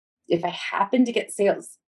if I happen to get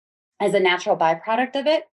sales as a natural byproduct of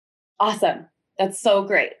it, awesome. That's so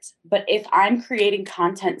great. But if I'm creating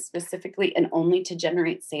content specifically and only to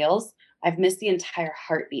generate sales, I've missed the entire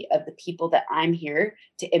heartbeat of the people that I'm here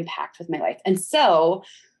to impact with my life. And so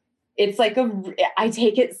it's like I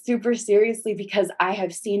take it super seriously because I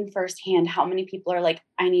have seen firsthand how many people are like,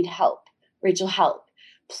 I need help. Rachel, help.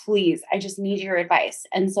 Please, I just need your advice.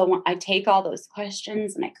 And so when I take all those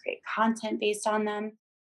questions and I create content based on them,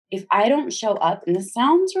 if I don't show up, and this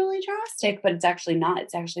sounds really drastic, but it's actually not.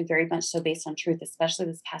 It's actually very much so based on truth, especially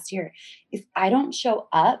this past year. If I don't show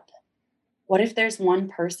up, what if there's one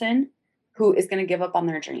person who is going to give up on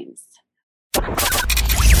their dreams?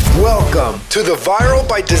 Welcome to the Viral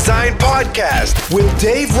by Design podcast with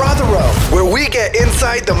Dave Rotherow, where we get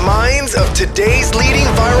inside the minds of today's leading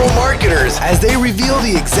viral marketers as they reveal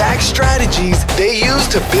the exact strategies they use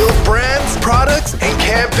to build brands, products, and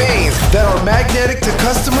campaigns that are magnetic to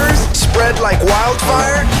customers, spread like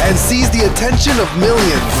wildfire, and seize the attention of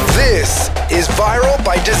millions. This is Viral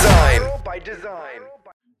by Design.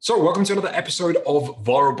 So welcome to another episode of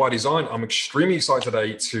Viral by Design. I'm extremely excited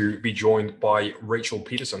today to be joined by Rachel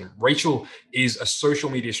Pedersen. Rachel is a social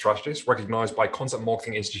media strategist recognized by Content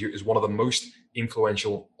Marketing Institute as one of the most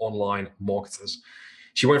influential online marketers.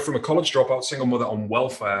 She went from a college dropout, single mother on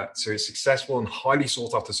welfare, to a successful and highly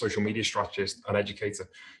sought after social media strategist and educator.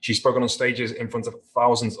 She's spoken on stages in front of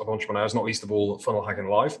thousands of entrepreneurs, not least of all Funnel Hacking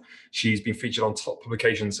Live. She's been featured on top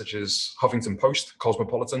publications such as Huffington Post,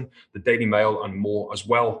 Cosmopolitan, the Daily Mail, and more, as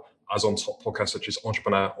well as on top podcasts such as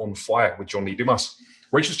Entrepreneur on Fire with John Lee Dumas.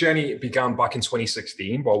 Rachel's journey began back in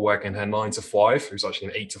 2016 while working her 9 to 5, it was actually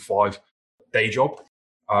an 8 to 5 day job.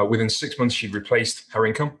 Within 6 months, she replaced her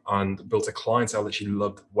income and built a clientele that she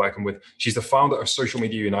loved working with. She's the founder of Social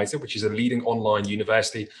Media United, which is a leading online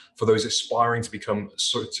university for those aspiring to become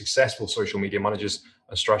successful social media managers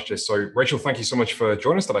and strategists. So, Rachel, thank you so much for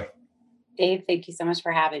joining us today. Dave, thank you so much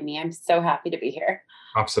for having me. I'm so happy to be here.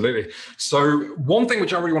 Absolutely. So one thing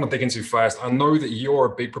which I really want to dig into first, I know that you're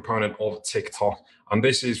a big proponent of TikTok, and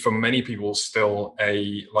this is for many people still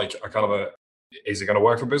a kind of a, is it going to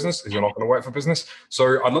work for business? Is it not going to work for business?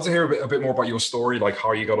 So I'd love to hear a bit more about your story, like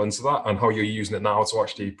how you got into that and how you're using it now to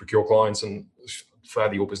actually procure clients and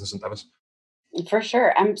further your business endeavors. For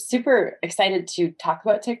sure. I'm super excited to talk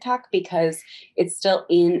about TikTok because it's still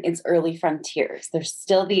in its early frontiers. There's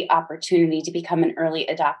still the opportunity to become an early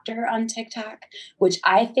adopter on TikTok, which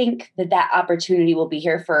I think that opportunity will be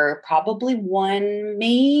here for probably 1,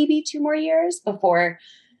 maybe 2 more years before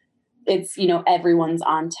it's, everyone's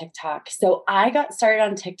on TikTok. So I got started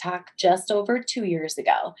on TikTok just over 2 years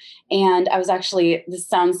ago. And I was actually, this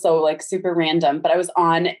sounds so like super random, but I was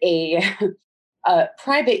on a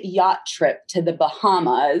private yacht trip to the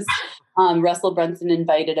Bahamas. Russell Brunson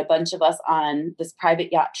invited a bunch of us on this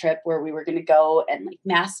private yacht trip where we were going to go and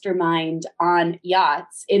mastermind on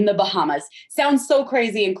yachts in the Bahamas. Sounds so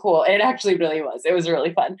crazy and cool. And it actually really was. It was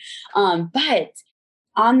really fun. But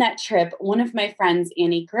on that trip, one of my friends,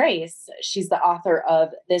 Annie Grace, she's the author of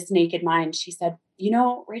This Naked Mind. She said,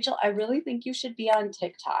 Rachel, I really think you should be on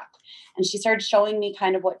TikTok. And she started showing me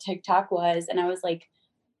kind of what TikTok was. And I was like,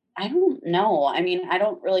 I don't know. I mean, I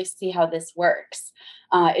don't really see how this works.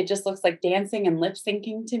 It just looks like dancing and lip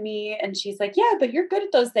syncing to me. And she's like, yeah, but you're good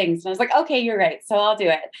at those things. And I was like, okay, you're right. So I'll do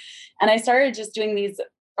it. And I started just doing these,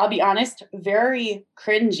 I'll be honest, very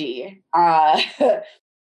cringy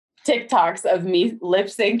TikToks of me lip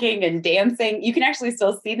syncing and dancing. You can actually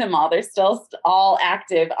still see them all. They're still all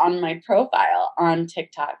active on my profile on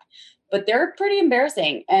TikTok. But they're pretty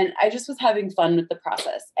embarrassing. And I just was having fun with the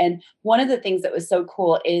process. And one of the things that was so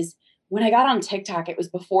cool is when I got on TikTok, it was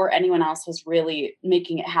before anyone else was really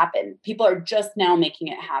making it happen. People are just now making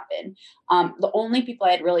it happen. The only people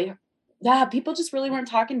I had really, people just really weren't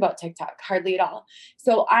talking about TikTok, hardly at all.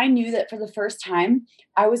 So I knew that for the first time,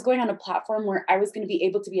 I was going on a platform where I was going to be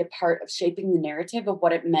able to be a part of shaping the narrative of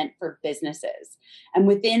what it meant for businesses. And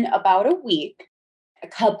within about a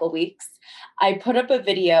couple weeks, I put up a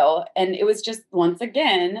video and it was just, once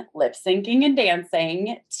again, lip syncing and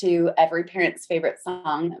dancing to every parent's favorite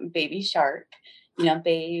song, Baby Shark.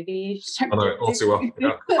 Baby Shark. I know it all too well.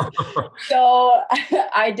 Yeah. So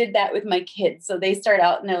I did that with my kids. So they start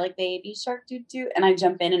out and they're like, Baby Shark doo doo. And I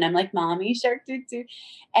jump in and I'm like, Mommy Shark doo doo.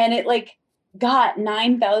 And it got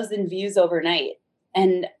 9,000 views overnight.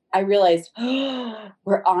 And I realized,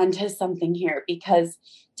 we're on to something here, because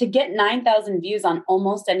to get 9,000 views on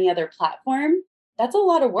almost any other platform, that's a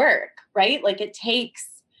lot of work, right? It takes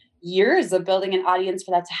years of building an audience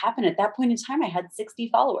for that to happen. At that point in time, I had 60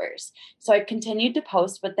 followers. So I continued to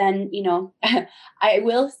post, but then, I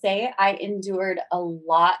will say I endured a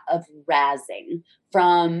lot of razzing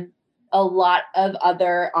from a lot of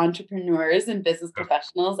other entrepreneurs and business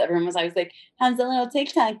professionals, everyone was always like, how's the little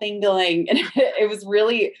TikTok thing going? And it was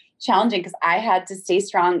really challenging because I had to stay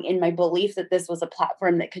strong in my belief that this was a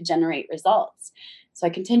platform that could generate results. So I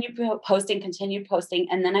continued posting.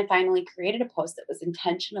 And then I finally created a post that was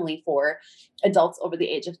intentionally for adults over the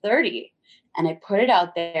age of 30. And I put it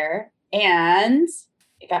out there and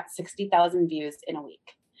it got 60,000 views in a week.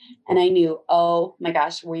 And I knew, oh my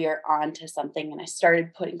gosh, we are on to something. And I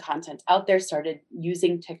started putting content out there, started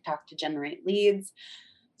using TikTok to generate leads,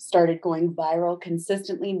 started going viral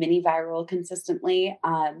consistently, mini viral consistently.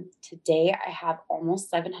 Today, I have almost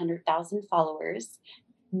 700,000 followers.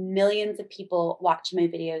 Millions of people watch my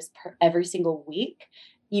videos every single week,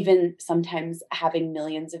 even sometimes having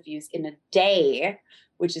millions of views in a day,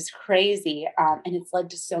 which is crazy. And it's led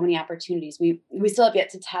to so many opportunities. We still have yet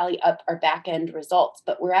to tally up our back end results,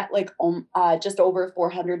 but we're at like just over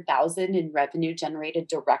 400,000 in revenue generated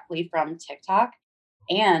directly from TikTok.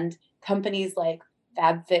 And companies like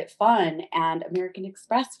FabFitFun and American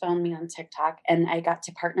Express found me on TikTok, and I got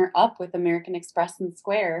to partner up with American Express and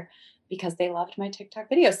Square because they loved my TikTok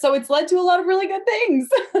videos. So it's led to a lot of really good things.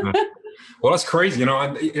 Well, that's crazy.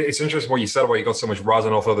 And it's interesting what you said about you got so much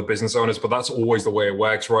razzing off other business owners, but that's always the way it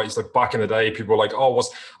works, right? It's like back in the day, people were like, oh,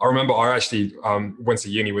 I remember I actually went to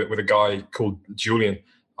uni with a guy called Julian.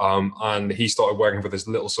 And he started working for this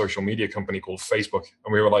little social media company called Facebook.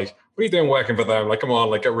 And we were like, what are you doing working for them? Like, come on,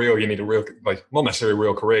 like get real. You need a real, like not necessarily a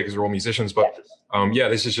real career because we're all musicians, but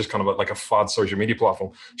this is just kind of like a fad social media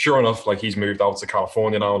platform. Sure enough, like he's moved out to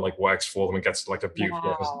California now, like works for them and gets like a beautiful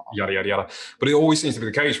office, yada, yada, yada. But it always seems to be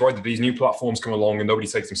the case, right? That these new platforms come along and nobody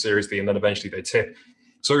takes them seriously and then eventually they tip.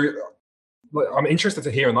 So I'm interested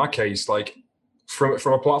to hear in that case, like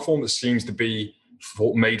from a platform that seems to be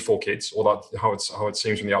made for kids, or that how it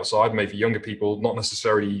seems from the outside, maybe younger people, not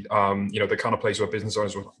necessarily the kind of place where business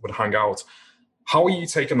owners would hang out. How are you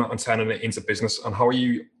taking that and turning it into business, and how are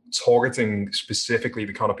you targeting specifically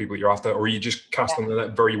the kind of people you're after, or are you just casting the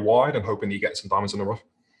net very wide and hoping that you get some diamonds in the rough?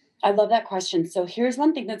 I love that question. So here's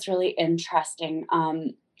one thing that's really interesting.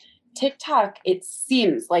 TikTok, it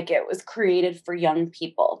seems like it was created for young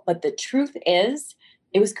people, but the truth is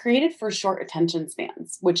it was created for short attention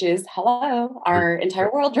spans, which is, our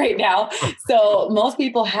entire world right now. So most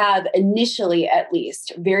people have initially, at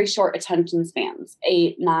least, very short attention spans,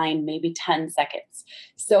 8, 9, maybe 10 seconds.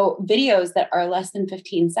 So videos that are less than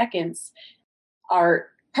 15 seconds are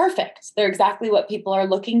perfect. They're exactly what people are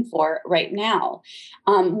looking for right now.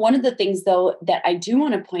 One of the things, though, that I do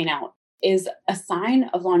want to point out is a sign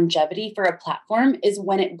of longevity for a platform is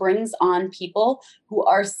when it brings on people who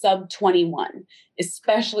are sub 21,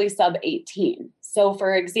 especially sub 18. So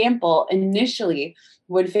for example, initially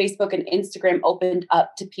when Facebook and Instagram opened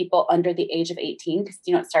up to people under the age of 18, because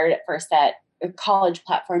it started at first at a college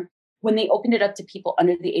platform, when they opened it up to people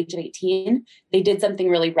under the age of 18, they did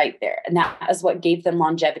something really right there. And that is what gave them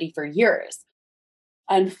longevity for years.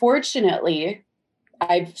 Unfortunately,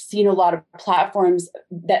 I've seen a lot of platforms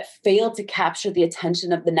that fail to capture the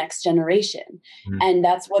attention of the next generation. And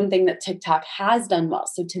that's one thing that TikTok has done well.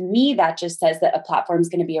 So to me, that just says that a platform is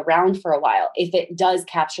going to be around for a while if it does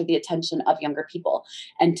capture the attention of younger people.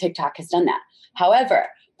 And TikTok has done that. However,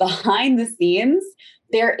 behind the scenes,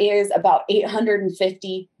 there is about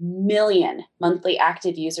 850 million monthly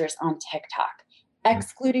active users on TikTok,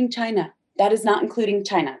 excluding China. That is not including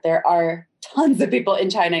China. There are tons of people in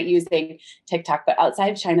China using TikTok, but outside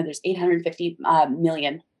of China, there's 850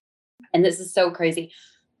 million. And this is so crazy.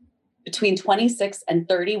 Between 26 and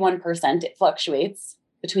 31%, it fluctuates.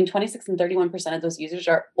 Between 26 and 31% of those users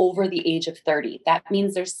are over the age of 30. That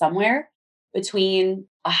means there's somewhere between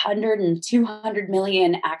 100 and 200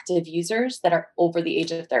 million active users that are over the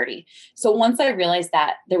age of 30. So once I realized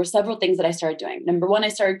that, there were several things that I started doing. Number one, I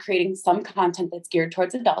started creating some content that's geared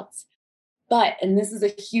towards adults. But, and this is a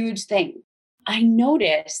huge thing, I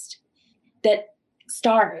noticed that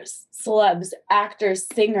stars, celebs, actors,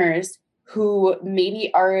 singers who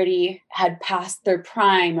maybe already had passed their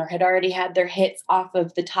prime or had already had their hits off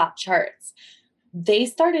of the top charts, they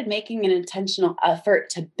started making an intentional effort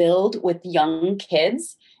to build with young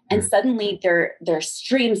kids. And suddenly their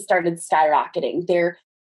streams started skyrocketing. Their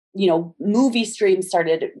movie streams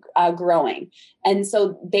started growing. And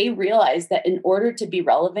so they realized that in order to be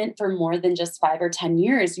relevant for more than just 5 or 10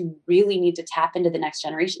 years, you really need to tap into the next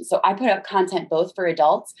generation. So I put out content both for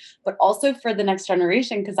adults, but also for the next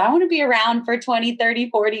generation, because I want to be around for 20, 30,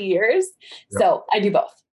 40 years. Yep. So I do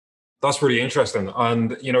both. That's really interesting.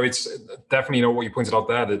 And, it's definitely, what you pointed out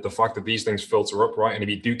there, that the fact that these things filter up, right? And if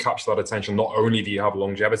you do catch that attention, not only do you have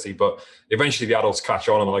longevity, but eventually the adults catch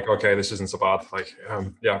on and they're like, okay, this isn't so bad. Like,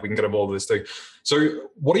 yeah, we can get involved with this too. So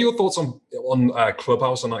what are your thoughts on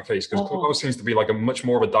Clubhouse in that case? Because Clubhouse seems to be like a much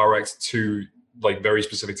more of a direct to like very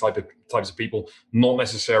specific types of people, not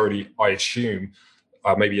necessarily, I assume,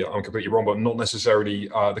 maybe I'm completely wrong, but not necessarily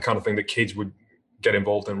the kind of thing that kids would get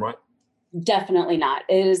involved in, right? Definitely not.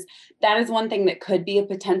 That is one thing that could be a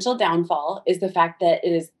potential downfall, is the fact that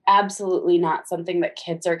it is absolutely not something that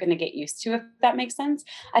kids are going to get used to, if that makes sense.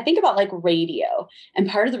 I think about like radio, and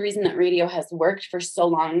part of the reason that radio has worked for so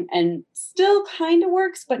long and still kind of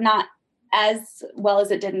works, but not as well as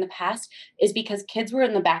it did in the past, is because kids were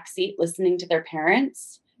in the back seat listening to their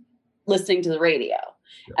parents, listening to the radio.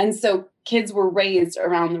 And so kids were raised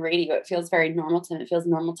around the radio. It feels very normal to them. It feels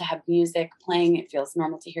normal to have music playing. It feels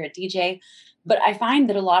normal to hear a DJ. But I find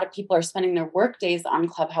that a lot of people are spending their work days on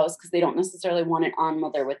Clubhouse because they don't necessarily want it on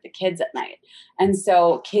while they're with the kids at night. And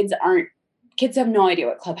so kids have no idea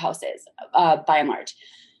what Clubhouse is, by and large.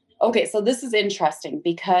 Okay, so this is interesting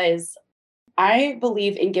because I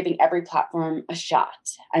believe in giving every platform a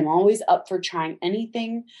shot. I'm always up for trying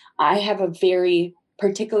anything. I have a very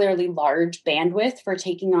particularly large bandwidth for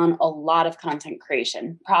taking on a lot of content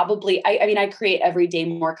creation. Probably, I create every day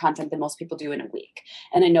more content than most people do in a week.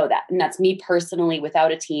 And I know that. And that's me personally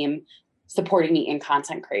without a team supporting me in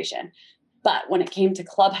content creation. But when it came to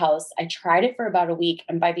Clubhouse, I tried it for about a week.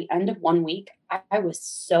 And by the end of 1 week, I was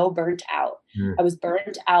so burnt out. I was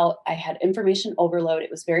burnt out. I had information overload. It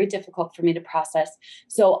was very difficult for me to process.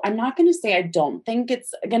 So I'm not going to say I don't think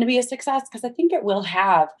it's going to be a success, because I think it will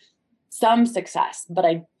have some success, but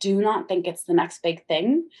I do not think it's the next big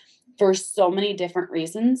thing for so many different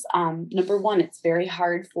reasons. Number one, it's very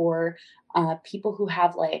hard for people who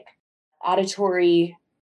have like auditory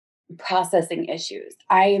processing issues.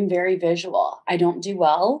 I am very visual. I don't do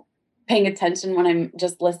well paying attention when I'm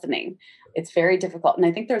just listening. It's very difficult. And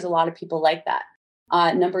I think there's a lot of people like that.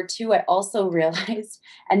 Number two, I also realized,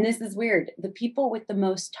 and this is weird, the people with the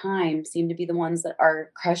most time seem to be the ones that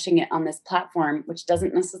are crushing it on this platform, which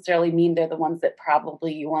doesn't necessarily mean they're the ones that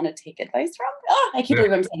probably you want to take advice from. Oh, I can't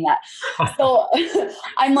believe I'm saying that. So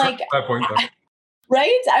I'm like,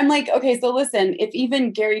 right? I'm like, okay, so listen, if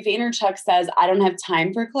even Gary Vaynerchuk says, I don't have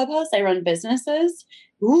time for Clubhouse, I run businesses.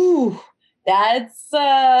 Ooh, that's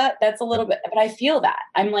a little bit, but I feel that.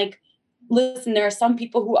 I'm like, listen, there are some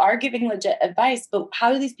people who are giving legit advice, but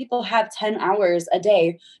how do these people have 10 hours a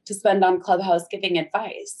day to spend on Clubhouse giving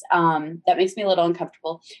advice? That makes me a little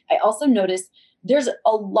uncomfortable. I also notice there's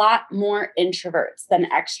a lot more introverts than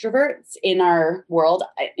extroverts in our world.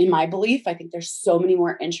 In my belief, I think there's so many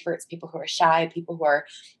more introverts, people who are shy, people who are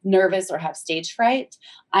nervous or have stage fright.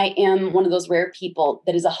 I am one of those rare people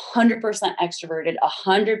that is 100% extroverted,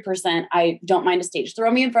 100%. I don't mind a stage. Throw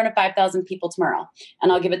me in front of 5,000 people tomorrow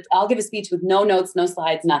and I'll give a speech with no notes, no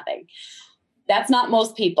slides, nothing. That's not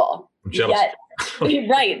most people. Yet,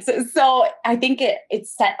 right. So I think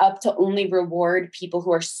it's set up to only reward people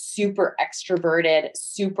who are super extroverted,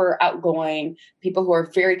 super outgoing, people who are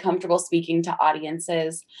very comfortable speaking to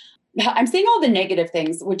audiences. I'm saying all the negative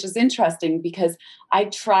things, which is interesting because I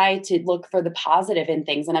try to look for the positive in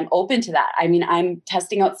things, and I'm open to that. I mean, I'm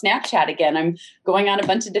testing out Snapchat again. I'm going on a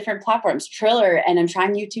bunch of different platforms, Triller, and I'm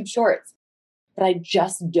trying YouTube Shorts. But I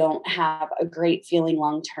just don't have a great feeling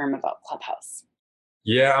long-term about Clubhouse.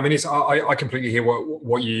 Yeah, I mean, I completely hear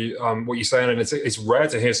what you're saying, and it's rare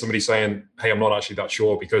to hear somebody saying, "Hey, I'm not actually that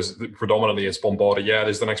sure," because predominantly it's bombarded. Yeah,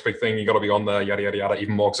 there's the next big thing. You got to be on there, yada yada yada.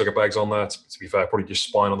 Even Mark Zuckerberg's on there. To be fair, probably just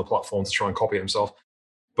spying on the platform to try and copy himself.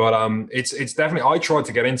 But it's definitely. I tried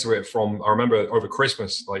to get into it I remember over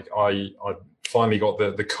Christmas, like I finally got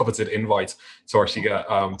the coveted invite to actually get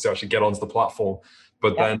onto the platform.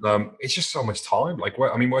 But then it's just so much time. Like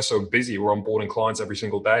we're so busy. We're onboarding clients every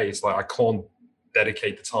single day. It's like I can't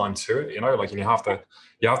dedicate the time to it, like, and you have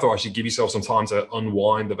to actually give yourself some time to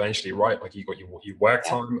unwind eventually, right? Like you got your work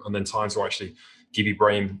time and then time to actually give your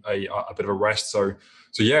brain a bit of a rest. So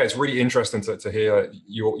yeah, it's really interesting to hear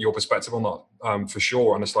your perspective on that, for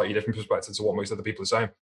sure, and a slightly different perspective to what most other people are saying.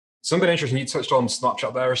 Something interesting, you touched on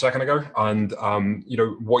Snapchat there a second ago, and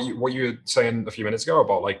what you were saying a few minutes ago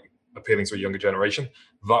about like appealing to a younger generation,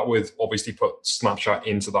 that would obviously put Snapchat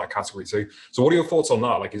into that category too. So what are your thoughts on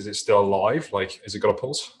that? Like, is it still alive? Like, has it got a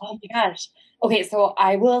pulse? Oh my gosh. Okay, so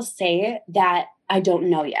I will say that I don't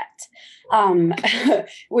know yet,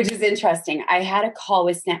 which is interesting. I had a call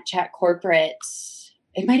with Snapchat corporate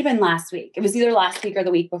it might've been last week. It was either last week or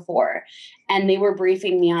the week before. And they were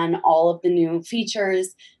briefing me on all of the new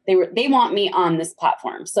features. They want me on this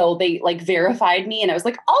platform. So they like verified me and I was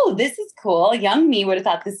like, oh, this is cool. Young me would have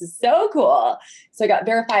thought this is so cool. So I got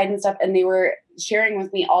verified and stuff. And they were sharing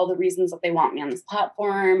with me all the reasons that they want me on this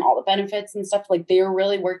platform, all the benefits and stuff. Like they were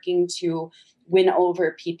really working to win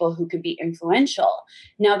over people who could be influential.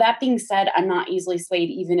 Now, that being said, I'm not easily swayed,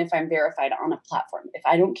 even if I'm verified on a platform. If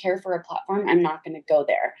I don't care for a platform, I'm not going to go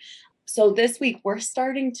there. So this week, we're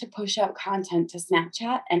starting to push out content to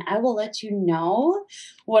Snapchat, and I will let you know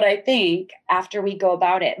what I think after we go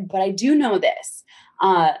about it. But I do know this.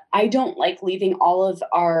 I don't like leaving all of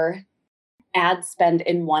our ad spend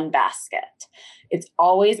in one basket. It's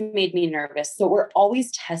always made me nervous. So we're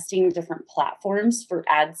always testing different platforms for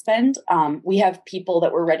ad spend. We have people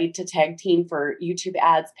that we're ready to tag team for YouTube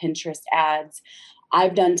ads, Pinterest ads.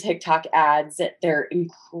 I've done TikTok ads. They're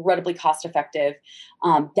incredibly cost effective.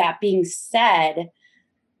 That being said,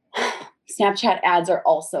 Snapchat ads are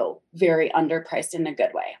also very underpriced in a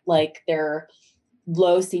good way. Like they're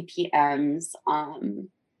low CPMs.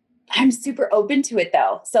 I'm super open to it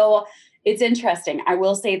though. So it's interesting. I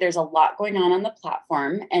will say there's a lot going on the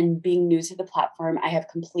platform, and being new to the platform, I have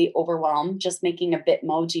complete overwhelm. Just making a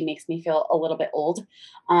Bitmoji makes me feel a little bit old.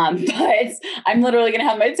 But I'm literally going to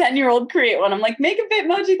have my 10-year-old create one. I'm like, make a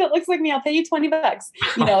Bitmoji that looks like me. I'll pay you $20,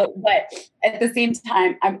 but at the same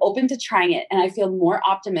time, I'm open to trying it. And I feel more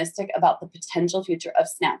optimistic about the potential future of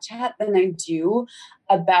Snapchat than I do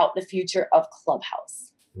about the future of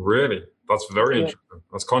Clubhouse. Really? That's very interesting.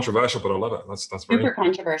 That's controversial, but I love it. That's very super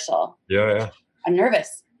controversial. Yeah. I'm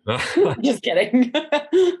nervous. Just kidding.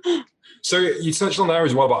 So you touched on there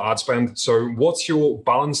as well about ad spend. So what's your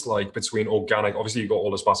balance like between organic? Obviously, you've got all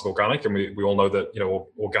this passive organic, and we all know that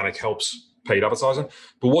organic helps paid advertising.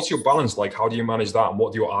 But what's your balance like? How do you manage that? And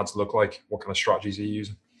what do your ads look like? What kind of strategies are you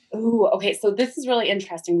using? Ooh, okay. So this is really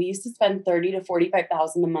interesting. We used to spend $30,000 to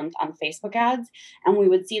 $45,000 a month on Facebook ads, and we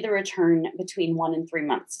would see the return between 1 and 3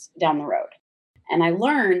 months down the road. And I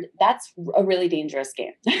learned that's a really dangerous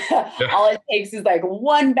game. All it takes is like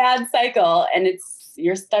one bad cycle, and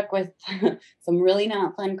you're stuck with some really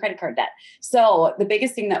not fun credit card debt. So the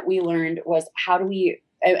biggest thing that we learned was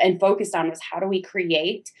focused on was how do we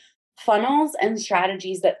create funnels and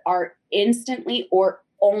strategies that are instantly or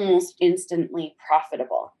almost instantly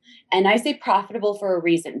profitable. And I say profitable for a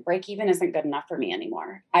reason. Break even isn't good enough for me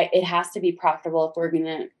anymore. It has to be profitable if we're going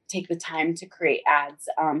to take the time to create ads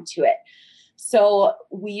to it. So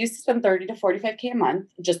we used to spend 30 to 45K a month,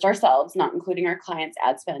 just ourselves, not including our clients'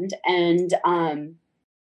 ad spend. And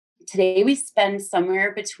today we spend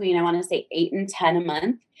somewhere between, I want to say 8 and 10 a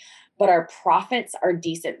month, but our profits are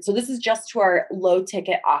decent. So this is just to our low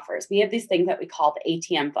ticket offers. We have these things that we call the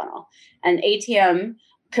ATM funnel. And ATM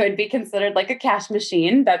could be considered like a cash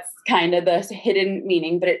machine. That's kind of the hidden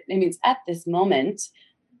meaning, but it means at this moment,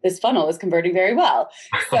 this funnel is converting very well.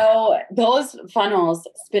 So those funnels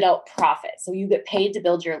spit out profit. So you get paid to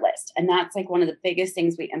build your list. And that's like one of the biggest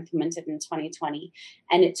things we implemented in 2020.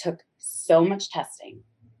 And it took so much testing,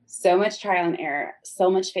 so much trial and error, so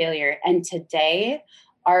much failure. And today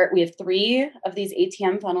we have 3 of these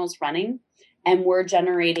ATM funnels running, and we're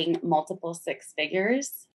generating multiple 6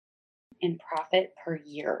 figures in profit per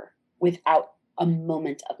year without a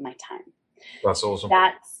moment of my time. That's awesome.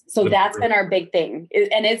 That's been our big thing.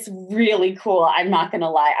 And it's really cool. I'm not going to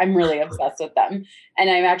lie. I'm really obsessed with them. And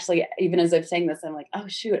I'm actually, even as I'm saying this, I'm like, oh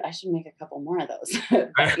shoot, I should make a couple more of those.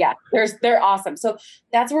 But yeah, they're awesome. So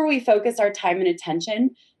that's where we focus our time and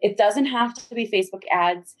attention. It doesn't have to be Facebook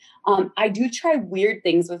ads. I do try weird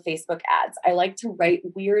things with Facebook ads. I like to write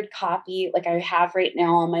weird copy. Like I have right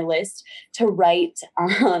now on my list to write,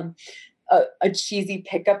 a cheesy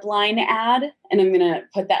pickup line ad, and I'm going to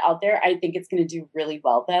put that out there. I think it's going to do really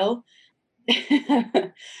well though.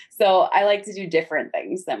 So I like to do different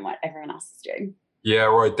things than what everyone else is doing. Yeah,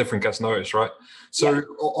 right. Different gets noticed, right? So yeah.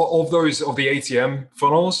 Of the ATM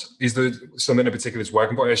funnels, is there something in particular that's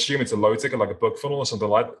working? But I assume it's a low ticket, like a book funnel or something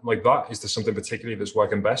like that. Is there something particularly that's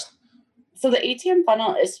working best? So the ATM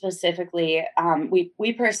funnel is specifically,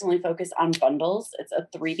 we personally focus on bundles. It's a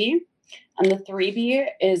 3B. And the 3B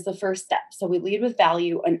is the first step. So we lead with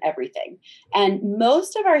value on everything. And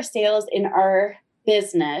most of our sales in our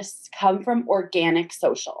business come from organic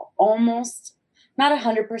social. Almost, not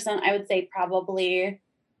 100%, I would say probably,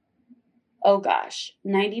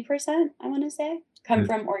 90%, I want to say, come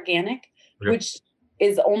from organic, which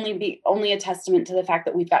is only a testament to the fact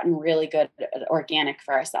that we've gotten really good at organic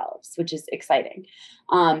for ourselves, which is exciting.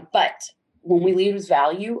 But when we lead with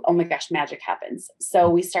value, oh my gosh, magic happens. So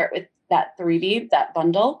we start with that 3B, that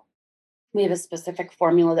bundle. We have a specific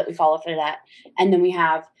formula that we follow for that. And then we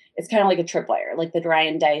have, it's kind of like a tripwire, like the dry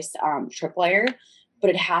and dice tripwire, but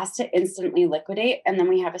it has to instantly liquidate. And then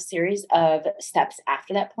we have a series of steps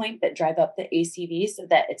after that point that drive up the ACV so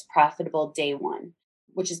that it's profitable day one,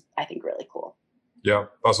 which is, I think, really cool. Yeah,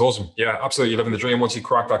 that's awesome. Yeah, absolutely. You're living the dream. Once you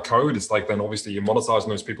crack that code, it's like, then obviously you're monetizing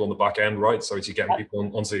those people on the back end, right? So you're getting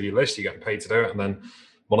people onto your list, you're getting paid to do it, and then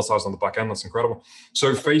monetized on the back end. That's incredible.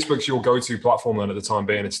 So Facebook's your go-to platform then at the time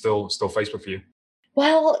being. It's still Facebook for you.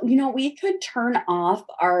 Well, we could turn off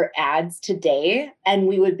our ads today and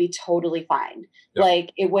we would be totally fine. Yep.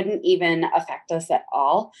 Like it wouldn't even affect us at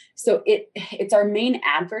all. So it's our main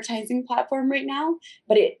advertising platform right now,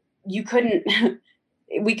 but you couldn't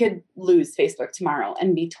we could lose Facebook tomorrow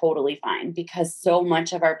and be totally fine because so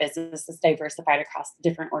much of our business is diversified across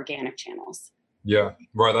different organic channels. Yeah,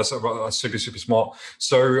 right. That's super, super smart.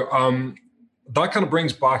 So that kind of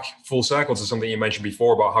brings back full circle to something you mentioned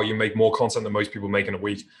before about how you make more content than most people make in a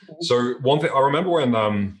week. Mm-hmm. So one thing I remember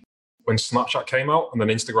when Snapchat came out and then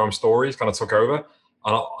Instagram stories kind of took over.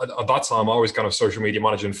 And at that time, I was kind of social media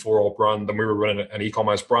managing for our brand, and we were running an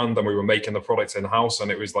e-commerce brand, and we were making the products in-house. And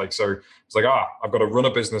it was like, I've got to run a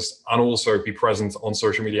business and also be present on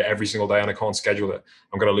social media every single day, and I can't schedule it.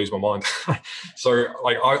 I'm going to lose my mind. So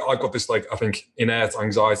like, I've got this, like, I think inherent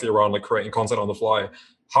anxiety around like creating content on the fly.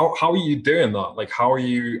 How are you doing that? Like, how are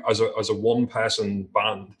you as a one person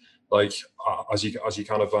band? Like, as you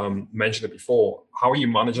kind of mentioned it before, how are you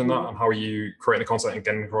managing that, and how are you creating the content and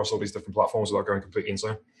getting across all these different platforms without going completely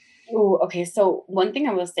insane? Oh, okay. So one thing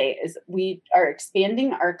I will say is we are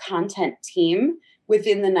expanding our content team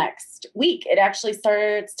within the next week. It actually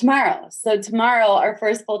starts tomorrow. So tomorrow, our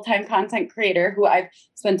first full-time content creator, who I've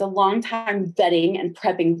spent a long time vetting and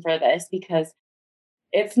prepping for this because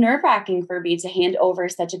it's nerve-wracking for me to hand over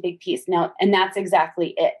such a big piece now, and that's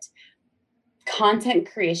exactly it. Content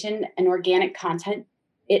creation and organic content,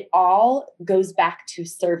 it all goes back to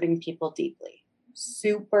serving people deeply,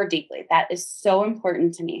 super deeply. That is so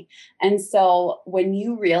important to me. And so when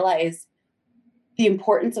you realize the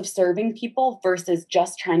importance of serving people versus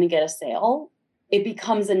just trying to get a sale, it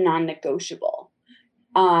becomes a non-negotiable.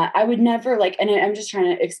 I would never and I'm just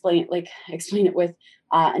trying to explain it with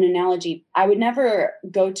an analogy. I would never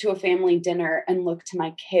go to a family dinner and look to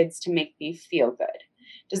my kids to make me feel good.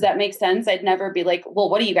 Does that make sense? I'd never be like, well,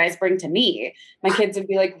 what do you guys bring to me? My kids would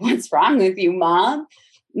be like, what's wrong with you, Mom?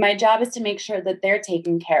 My job is to make sure that they're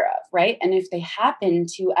taken care of, right? And if they happen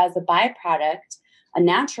to, as a byproduct, a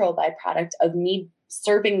natural byproduct of me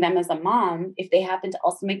serving them as a mom, if they happen to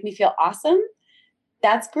also make me feel awesome,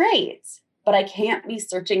 that's great. But I can't be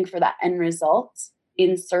searching for that end result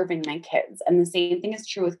in serving my kids. And the same thing is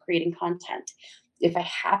true with creating content. If I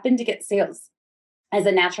happen to get sales as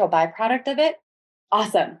a natural byproduct of it,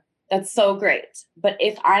 awesome. That's so great. But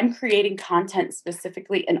if I'm creating content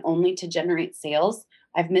specifically and only to generate sales,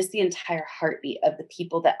 I've missed the entire heartbeat of the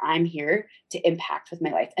people that I'm here to impact with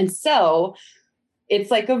my life. And so it's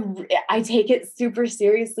like I take it super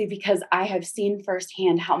seriously because I have seen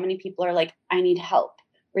firsthand how many people are like, I need help.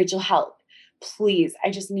 Rachel, help. Please, I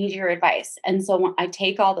just need your advice. And so when I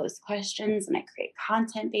take all those questions and I create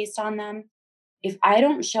content based on them, if I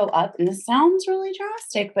don't show up, and this sounds really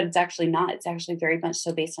drastic, but it's actually not. It's actually very much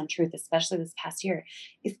so based on truth, especially this past year.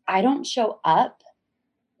 If I don't show up,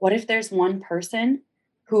 what if there's one person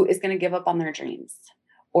who is going to give up on their dreams?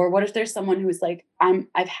 Or what if there's someone who's like,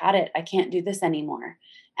 I've had it. I can't do this anymore.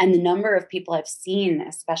 And the number of people I've seen,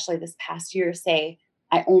 especially this past year, say,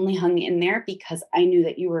 I only hung in there because I knew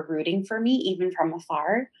that you were rooting for me, even from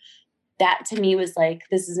afar. That to me was like,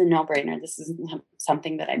 this is a no-brainer. This is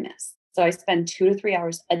something that I miss. So I spend 2 to 3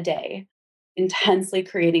 hours a day intensely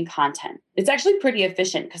creating content. It's actually pretty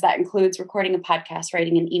efficient because that includes recording a podcast,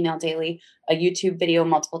 writing an email daily, a YouTube video,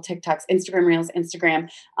 multiple TikToks, Instagram Reels,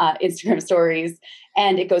 Instagram stories,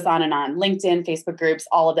 and it goes on and on. LinkedIn, Facebook groups,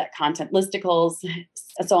 all of that content, listicles,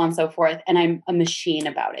 so on and so forth. And I'm a machine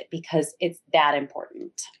about it because it's that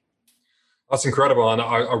important. That's incredible. And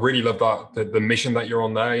I really love that, the mission that you're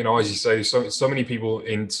on there. You know, as you say, so many people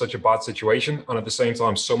in such a bad situation, and at the same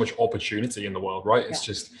time, so much opportunity in the world, right? It's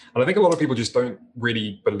just, and I think a lot of people just don't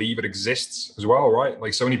really believe it exists as well, right?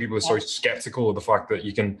 Like so many people are so skeptical of the fact that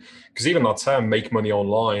you can, because even that term, make money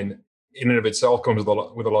online, in and of itself comes with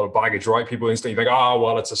a lot of baggage, right? People instantly think,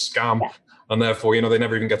 well, it's a scam. Yeah. And therefore, you know, they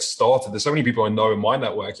never even get started. There's so many people I know in my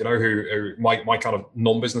network, you know, who my kind of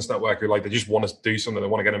non-business network, who like, they just want to do something, they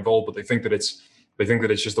want to get involved, but they think that it's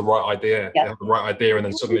just the right idea. They have the right idea, and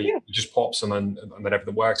then suddenly it just pops, and then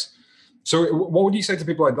everything works. So what would you say to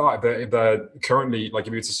people like that if they're currently, like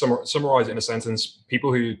if you were to summarize it in a sentence,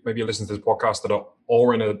 people who maybe listen to this podcast that are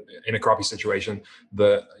all in a crappy situation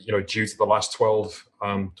that, due to the last 12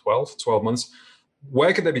 months,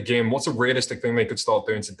 where could they begin? What's a realistic thing they could start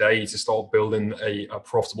doing today to start building a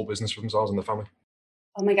profitable business for themselves and their family?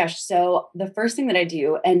 Oh my gosh. So the first thing that I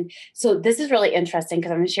do, and so this is really interesting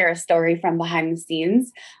because I'm going to share a story from behind the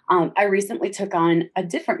scenes. I recently took on a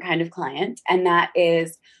different kind of client, and that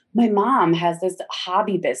is my mom has this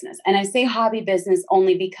hobby business. And I say hobby business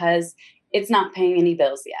only because it's not paying any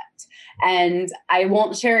bills yet. And I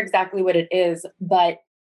won't share exactly what it is, but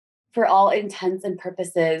for all intents and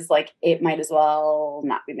purposes, like it might as well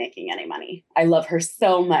not be making any money. I love her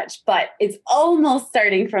so much, but it's almost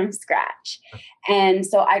starting from scratch. And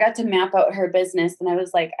so I got to map out her business and I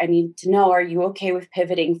was like, I need to know, are you okay with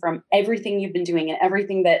pivoting from everything you've been doing and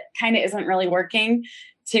everything that kind of isn't really working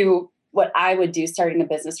to what I would do starting a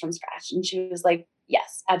business from scratch? And she was like,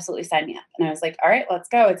 yes, absolutely, sign me up. And I was like, all right, let's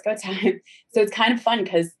go. It's go time. So it's kind of fun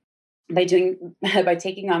because by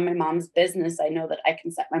taking on my mom's business, I know that I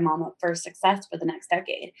can set my mom up for success for the next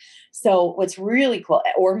decade. So what's really cool,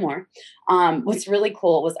 or more, what's really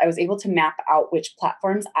cool was I was able to map out which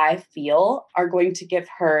platforms I feel are going to give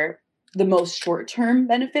her the most short-term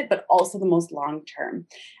benefit, but also the most long-term.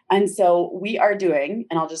 And so we are doing,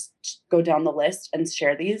 and I'll just go down the list and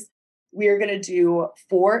share these. We are going to do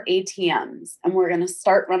 4 ATMs and we're going to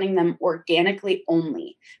start running them organically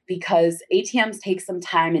only because ATMs take some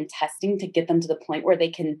time and testing to get them to the point where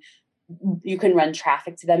you can run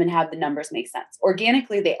traffic to them and have the numbers make sense.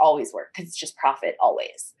 Organically, they always work because it's just profit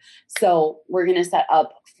always. So we're going to set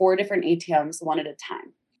up 4 different ATMs one at a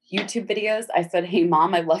time. YouTube videos. I said, hey,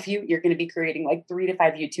 mom, I love you. You're going to be creating like 3 to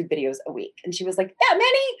 5 YouTube videos a week. And she was like, that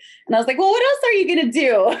many? And I was like, well, what else are you going to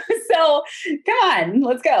do? So come on,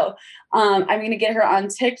 let's go. I'm going to get her on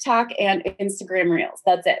TikTok and Instagram Reels.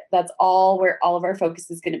 That's it. That's all where all of our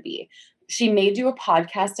focus is going to be. She may do a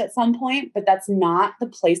podcast at some point, but that's not the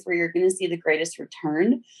place where you're going to see the greatest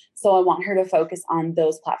return. So I want her to focus on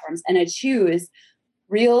those platforms. And I choose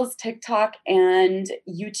Reels, TikTok, and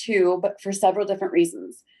YouTube for several different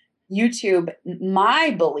reasons. YouTube,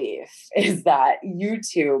 my belief is that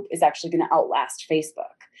YouTube is actually going to outlast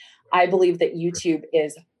Facebook. I believe that YouTube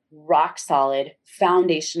is rock solid,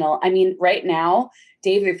 foundational. I mean, right now,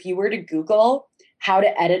 Dave, if you were to Google how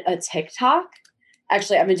to edit a TikTok,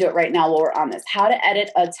 actually, I'm going to do it right now while we're on this. How to edit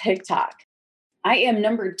a TikTok. I am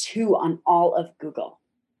number 2 on all of Google.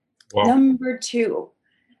 Wow. Number 2.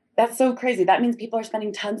 That's so crazy. That means people are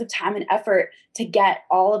spending tons of time and effort to get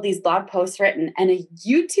all of these blog posts written, and a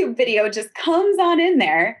YouTube video just comes on in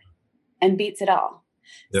there and beats it all.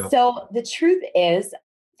 Yeah. So the truth is,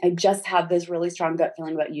 I just have this really strong gut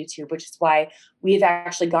feeling about YouTube, which is why we've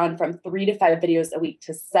actually gone from 3 to 5 videos a week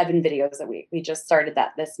to 7 videos a week. We just started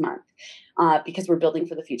that this month because we're building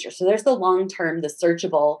for the future. So there's the long-term, the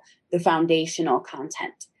searchable, the foundational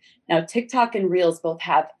content. Now, TikTok and Reels both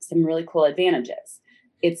have some really cool advantages.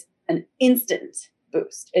 It's an instant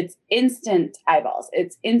boost. It's instant eyeballs.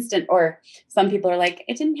 It's instant, or some people are like,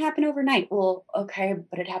 it didn't happen overnight. Well, okay,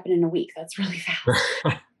 but it happened in a week. That's really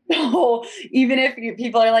fast. So even if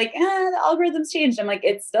people are like, the algorithms changed, I'm like,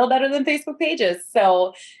 it's still better than Facebook pages.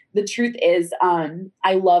 So the truth is,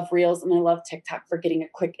 I love Reels and I love TikTok for getting a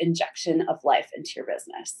quick injection of life into your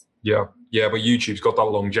business. Yeah, but YouTube's got that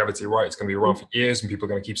longevity, right? It's going to be around for years and people are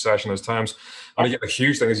going to keep searching those terms. And I get a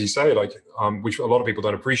huge thing, as you say, like, which a lot of people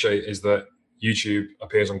don't appreciate, is that YouTube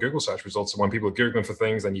appears on Google search results. So when people are Googling for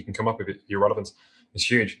things, then you can come up with your relevance.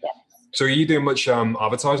 It's huge. Yeah. So are you doing much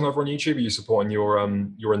advertising over on YouTube? Are you supporting your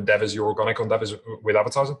endeavors, your organic endeavors with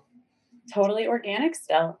advertising? Totally organic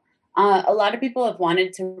still. A lot of people have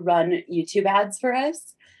wanted to run YouTube ads for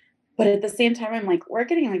us. But at the same time, I'm like, we're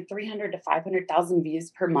getting like 300 to 500,000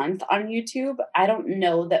 views per month on YouTube. I don't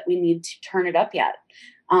know that we need to turn it up yet,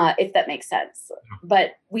 if that makes sense.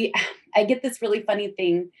 But I get this really funny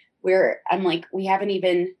thing where I'm like, we haven't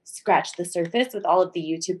even scratched the surface with all of the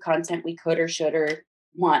YouTube content we could or should or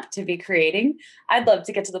want to be creating. I'd love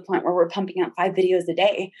to get to the point where we're pumping out 5 videos a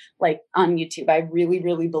day, like on YouTube. I really,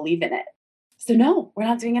 really believe in it. So no, we're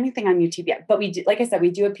not doing anything on YouTube yet. But we do, like I said,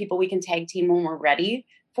 we do have people we can tag team when we're ready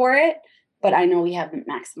for it, but I know we haven't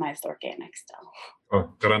maximized organic still.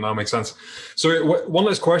 Oh, got it. Now makes sense. So one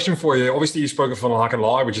last question for you. Obviously, you spoke of Funnel Hack and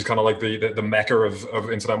Live, which is kind of like the mecca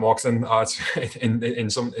of internet marketing in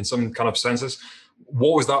some kind of senses.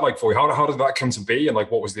 What was that like for you? How did that come to be, and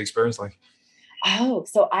like what was the experience like? Oh,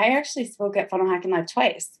 so I actually spoke at Funnel Hack and Live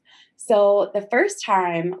twice. So the first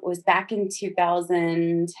time was back in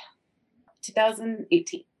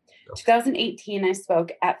 2018. 2018, I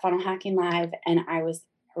spoke at Funnel Hacking Live, and I was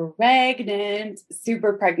Pregnant,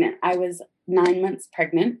 super pregnant. I was 9 months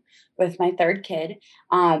pregnant with my third kid.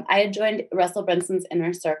 I had joined Russell Brunson's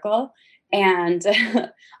inner circle, and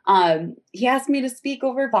he asked me to speak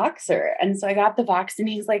over Voxer. And so I got the Vox, and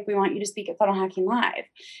he's like, we want you to speak at Funnel Hacking Live.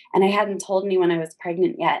 And I hadn't told anyone I was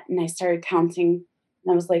pregnant yet. And I started counting,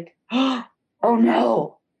 and I was like, oh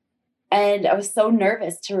no. And I was so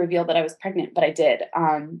nervous to reveal that I was pregnant, but I did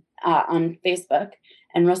on Facebook.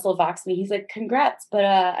 And Russell Voxed me. He's like, congrats, but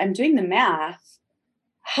I'm doing the math.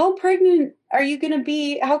 How pregnant are you going to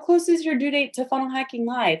be? How close is your due date to Funnel Hacking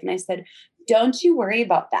Live? And I said, don't you worry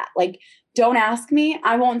about that. Like, don't ask me.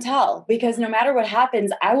 I won't tell, because no matter what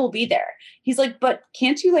happens, I will be there. He's like, but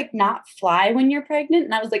can't you like not fly when you're pregnant?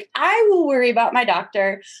 And I was like, I will worry about my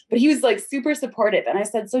doctor. But he was like super supportive. And I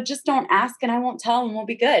said, so just don't ask and I won't tell and we'll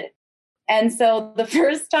be good. And so the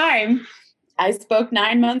first time I spoke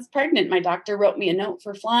 9 months pregnant, my doctor wrote me a note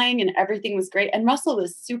for flying and everything was great. And Russell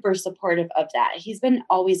was super supportive of that. He's been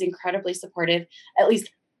always incredibly supportive. At least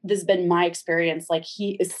this has been my experience. Like,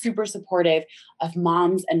 he is super supportive of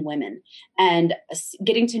moms and women, and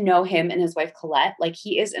getting to know him and his wife, Colette, like,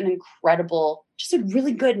 he is an incredible, just a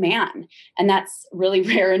really good man. And that's really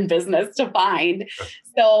rare in business to find.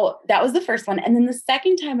 So that was the first one. And then the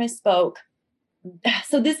second time I spoke,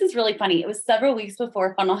 so this is really funny. It was several weeks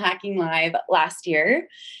before Funnel Hacking Live last year.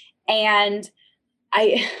 And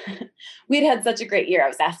we had such a great year. I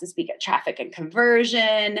was asked to speak at Traffic and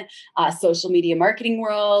Conversion, Social Media Marketing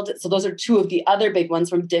World. So those are two of the other big ones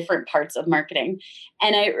from different parts of marketing.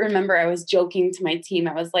 And I remember I was joking to my team.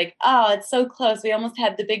 I was like, oh, it's so close. We almost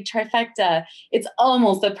had the big trifecta. It's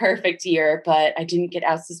almost a perfect year, but I didn't get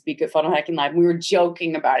asked to speak at Funnel Hacking Live. We were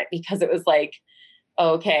joking about it because it was like,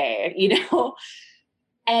 okay,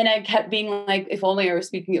 and I kept being like, if only I were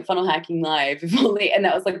speaking at Funnel Hacking Live, if only. And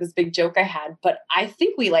that was like this big joke I had. But I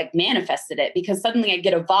think we like manifested it, because suddenly I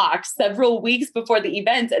get a Vox several weeks before the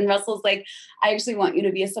event. And Russell's like, I actually want you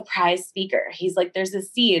to be a surprise speaker. He's like, there's a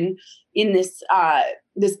scene in this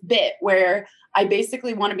bit where I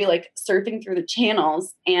basically want to be like surfing through the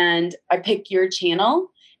channels, and I pick your channel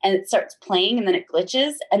and it starts playing, and then it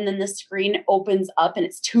glitches, and then the screen opens up and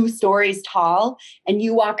it's 2 stories tall, and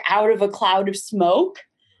you walk out of a cloud of smoke.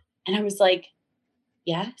 And I was like,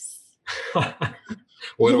 yes.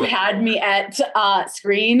 You had me at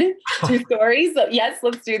screen 2 stories. So yes,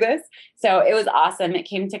 let's do this. So it was awesome. It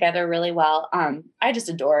came together really well. I just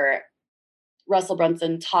adore Russell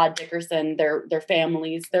Brunson, Todd Dickerson, their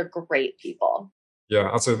families. They're great people. Yeah,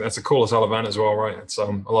 that's a cool as hell event as well, right? It's a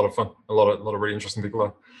lot of fun, a lot of really interesting people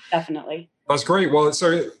there. Definitely. That's great. Well,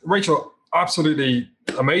 so Rachel, absolutely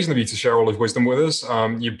amazing of you to share all of wisdom with us.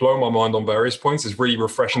 You blow my mind on various points. It's really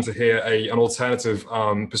refreshing to hear an alternative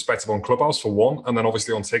perspective on Clubhouse for one, and then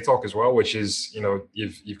obviously on TikTok as well, which is,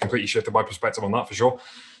 you've completely shifted my perspective on that for sure.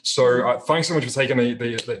 So thanks so much for taking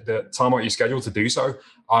the time out of your schedule to do so.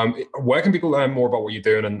 Where can people learn more about what you're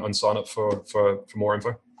doing and sign up for more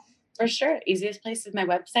info? For sure. Easiest place is my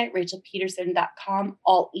website, rachelpedersen.com,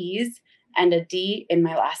 all E's and a D in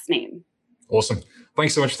my last name. Awesome.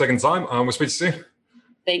 Thanks so much for taking the time. We'll speak to you soon.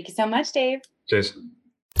 Thank you so much, Dave. Cheers.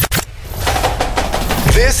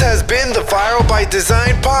 This has been the Viral by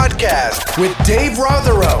Design podcast with Dave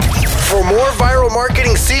Rotherow. For more viral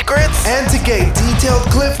marketing secrets and to get detailed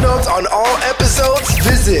cliff notes on all episodes,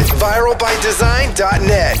 visit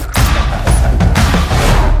viralbydesign.net.